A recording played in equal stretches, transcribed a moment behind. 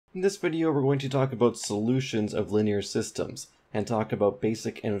In this video, we're going to talk about solutions of linear systems and talk about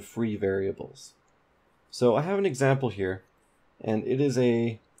basic and free variables. So I have an example here, and it is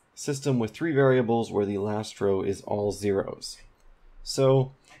a system with three variables where the last row is all zeros.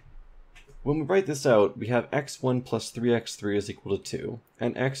 So when we write this out, we have x1 plus 3x3 is equal to 2,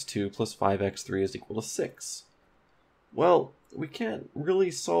 and x2 plus 5x3 is equal to 6. Well, we can't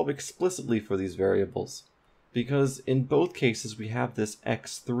really solve explicitly for these variables, because in both cases we have this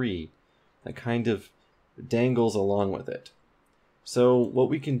x3 that kind of dangles along with it. So what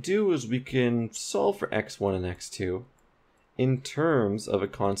we can do is we can solve for x1 and x2 in terms of a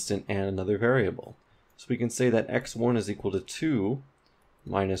constant and another variable. So we can say that x1 is equal to 2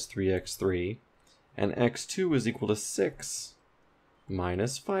 minus 3x3, and x2 is equal to 6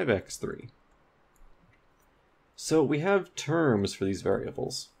 minus 5x3. So we have terms for these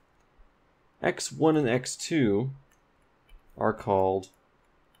variables. x1 and x2 are called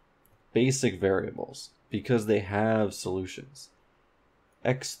basic variables because they have solutions.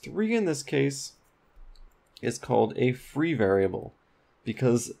 x3 in this case is called a free variable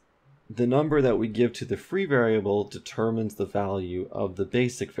because the number that we give to the free variable determines the value of the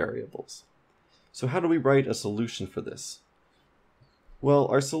basic variables. So how do we write a solution for this? Well,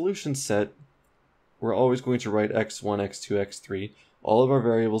 our solution set, we're always going to write x1, x2, x3. All of our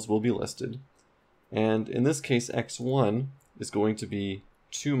variables will be listed. And in this case, x1 is going to be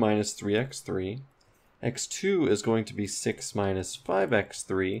 2 minus 3x3. x2 is going to be 6 minus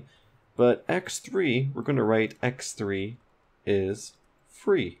 5x3. But x3, we're going to write x3 is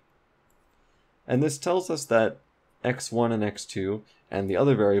free. And this tells us that x1 and x2 and the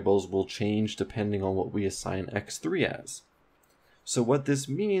other variables will change depending on what we assign x3 as. So what this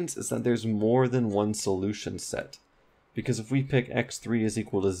means is that there's more than one solution set. Because if we pick x3 is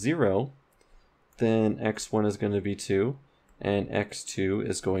equal to 0, then x1 is going to be 2, and x2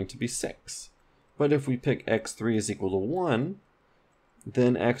 is going to be 6. But if we pick x3 is equal to 1,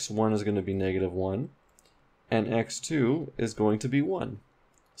 then x1 is going to be negative 1, and x2 is going to be 1.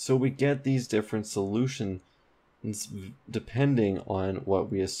 So we get these different solutions depending on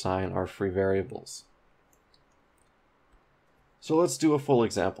what we assign our free variables. So let's do a full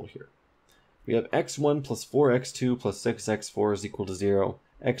example here. We have x1 plus 4x2 plus 6x4 is equal to 0,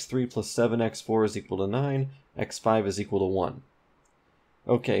 x3 plus 7x4 is equal to 9, x5 is equal to 1.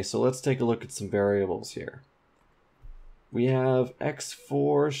 Okay, so let's take a look at some variables here. We have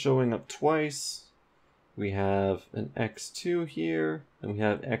x4 showing up twice, we have an x2 here, and we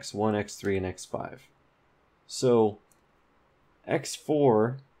have x1, x3, and x5. So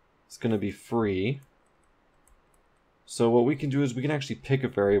x4 is going to be free. So what we can do is we can actually pick a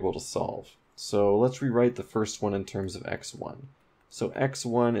variable to solve. So let's rewrite the first one in terms of x1. So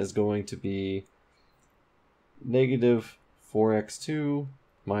x1 is going to be negative 4x2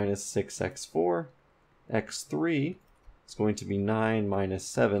 minus 6x4. x3 is going to be 9 minus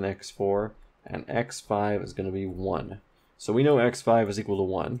 7x4. And x5 is going to be 1. So we know x5 is equal to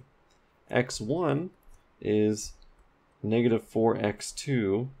 1. x1 is negative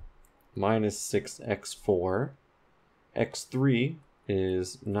 4x2 minus 6x4. x3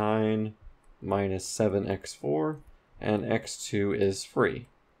 is 9 minus 7x4. And x2 is free.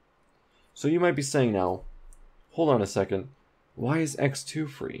 So you might be saying now, hold on a second, why is x2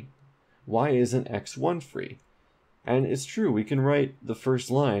 free? Why isn't x1 free? And it's true, we can write the first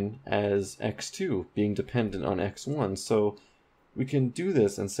line as x2 being dependent on x1. So we can do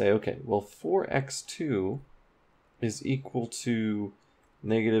this and say, okay, well 4x2 is equal to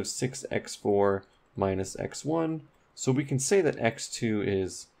negative 6x4 minus x1. So we can say that x2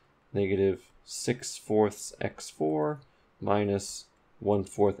 is negative 6/4 x4 minus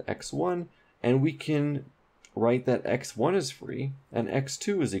 1/4 x1. And we can write that x1 is free and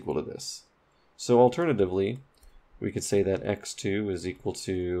x2 is equal to this. So alternatively, we could say that x2 is equal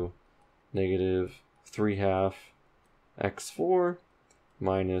to negative 3/2 x4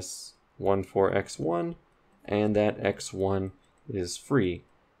 minus 1/4 x1, and that x1 is free.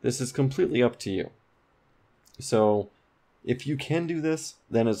 This is completely up to you. So if you can do this,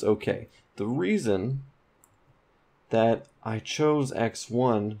 then it's okay. The reason that I chose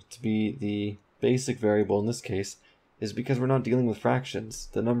x1 to be the basic variable in this case is because we're not dealing with fractions.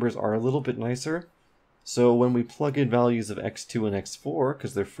 The numbers are a little bit nicer. So when we plug in values of x2 and x4,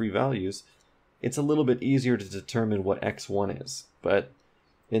 because they're free values, it's a little bit easier to determine what x1 is. But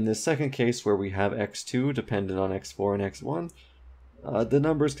in the second case where we have x2 dependent on x4 and x1, the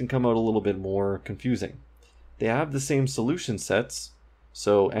numbers can come out a little bit more confusing. They have the same solution sets,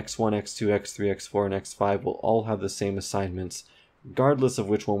 so x1, x2, x3, x4, and x5 will all have the same assignments, regardless of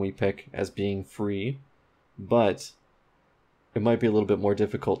which one we pick as being free, but it might be a little bit more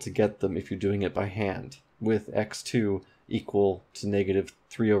difficult to get them if you're doing it by hand, with x2 equal to negative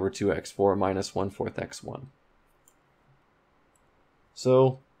 3 over 2x4 minus 1/4 x1.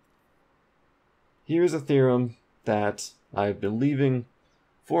 So here's a theorem that I've been leaving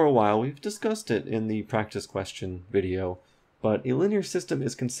for a while. We've discussed it in the practice question video, but a linear system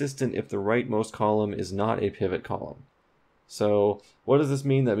is consistent if the rightmost column is not a pivot column. So what does this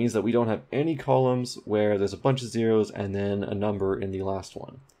mean? That means that we don't have any columns where there's a bunch of zeros and then a number in the last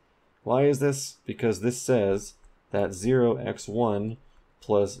one. Why is this? Because this says that 0x1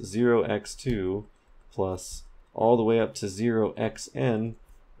 plus 0x2 plus all the way up to 0xn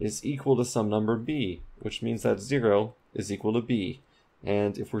is equal to some number b, which means that 0 is equal to b.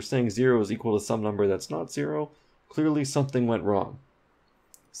 And if we're saying 0 is equal to some number that's not 0, clearly something went wrong.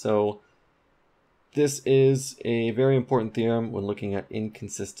 So this is a very important theorem when looking at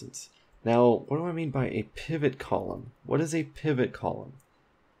inconsistence. Now, what do I mean by a pivot column? What is a pivot column?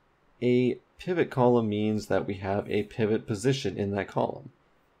 A pivot column means that we have a pivot position in that column.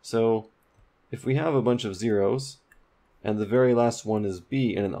 So if we have a bunch of zeros, and the very last one is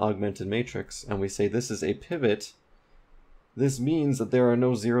b in an augmented matrix, and we say this is a pivot, this means that there are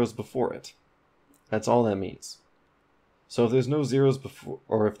no zeros before it. That's all that means. So if there's no zeros before,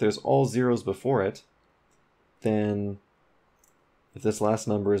 or if there's all zeros before it, then if this last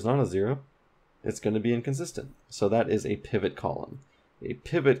number is not a zero, it's going to be inconsistent. So that is a pivot column. A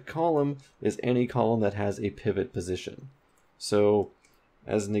pivot column is any column that has a pivot position. So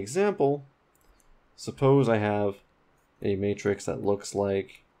as an example, suppose I have a matrix that looks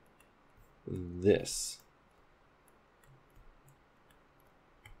like this.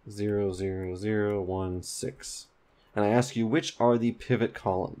 0, 0, 0, 1, 6. And I ask you, which are the pivot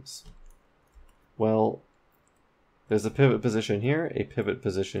columns? Well, there's a pivot position here, a pivot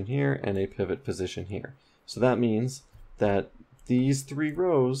position here, and a pivot position here. So that means that these 3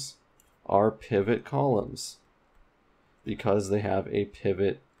 rows are pivot columns because they have a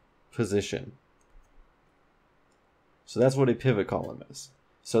pivot position. So that's what a pivot column is.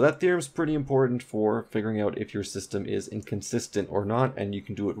 So that theorem is pretty important for figuring out if your system is inconsistent or not, and you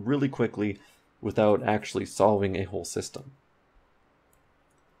can do it really quickly without actually solving a whole system.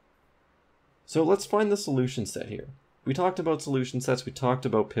 So let's find the solution set here. We talked about solution sets, we talked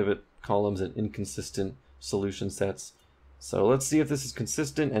about pivot columns and inconsistent solution sets. So let's see if this is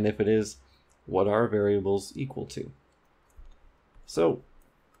consistent, and if it is, what are variables equal to? So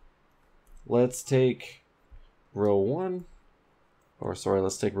let's take row 1, or sorry,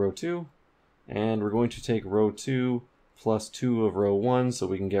 let's take row 2, and we're going to take row 2 plus 2 of row 1 so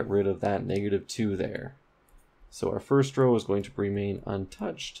we can get rid of that negative 2 there. So our first row is going to remain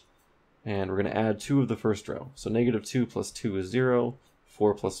untouched, and we're going to add 2 of the first row. So negative 2 plus 2 is 0,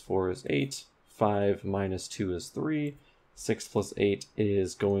 4 plus 4 is 8, 5 minus 2 is 3, 6 plus 8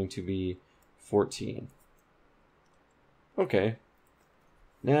 is going to be 14. Okay,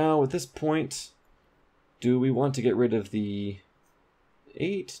 now at this point, do we want to get rid of the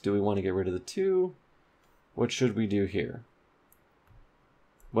 8? Do we want to get rid of the 2? What should we do here?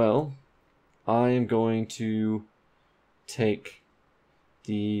 Well, I am going to take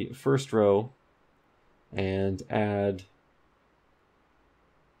the first row and add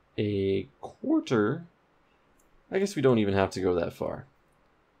a quarter. I guess we don't even have to go that far.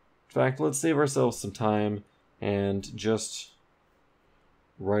 In fact, let's save ourselves some time and just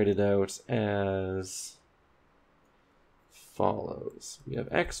write it out as follows. We have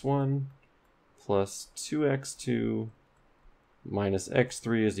x1 plus 2x2 minus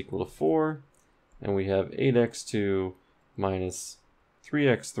x3 is equal to 4, and we have 8x2 minus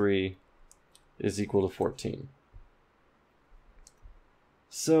 3x3 is equal to 14.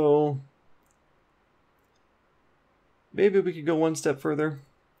 So maybe we could go one step further.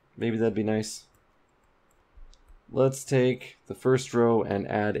 Maybe that'd be nice. Let's take the first row and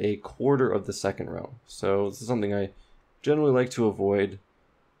add a quarter of the second row. So this is something I generally like to avoid,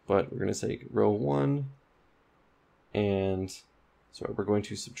 but we're going to take row 1, and so we're going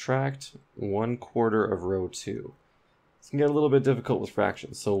to subtract 1/4 of row 2. This can get a little bit difficult with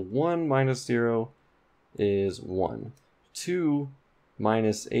fractions. So 1 minus 0 is 1. 2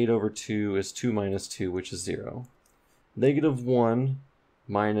 minus 8 over 2 is 2 minus 2, which is 0. Negative 1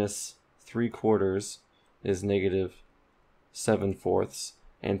 minus 3/4 is negative 7/4,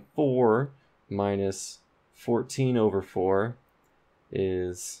 and 4 minus 14 over 4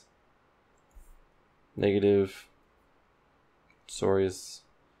 is is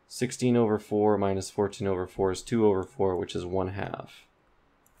 16 over 4 minus 14 over 4 is 2 over 4, which is 1/2.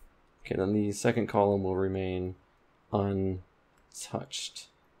 Okay, then the second column will remain untouched.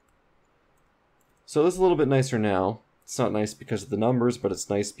 So this is a little bit nicer now. It's not nice because of the numbers, but it's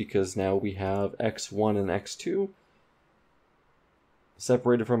nice because now we have x1 and x2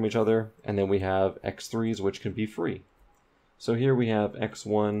 separated from each other, and then we have x3's, which can be free. So here we have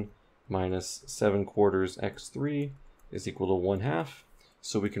x1 minus 7/4 x3 is equal to 1/2.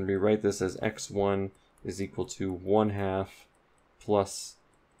 So we can rewrite this as x1 is equal to 1/2 plus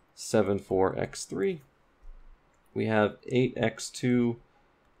 7/4 x3. We have 8x2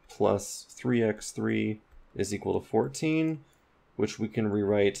 plus 3x3 is equal to 14, which we can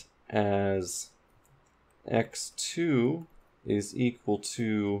rewrite as x2 is equal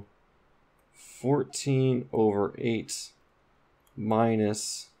to 14/8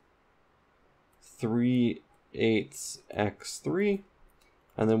 minus 3/8 x3,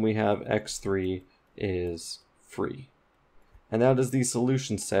 and then we have x3 is free. And that is the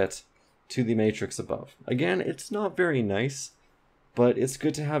solution set to the matrix above. Again, it's not very nice, but it's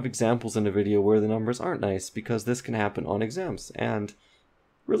good to have examples in a video where the numbers aren't nice, because this can happen on exams, and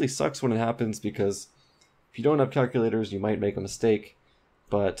really sucks when it happens, because if you don't have calculators, you might make a mistake,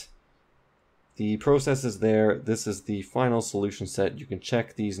 but the process is there. This is the final solution set. You can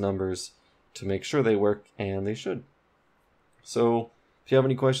check these numbers to make sure they work, and they should. So if you have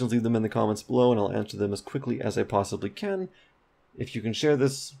any questions, leave them in the comments below, and I'll answer them as quickly as I possibly can. If you can share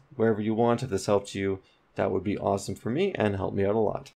this wherever you want, if this helped you, that would be awesome for me and help me out a lot.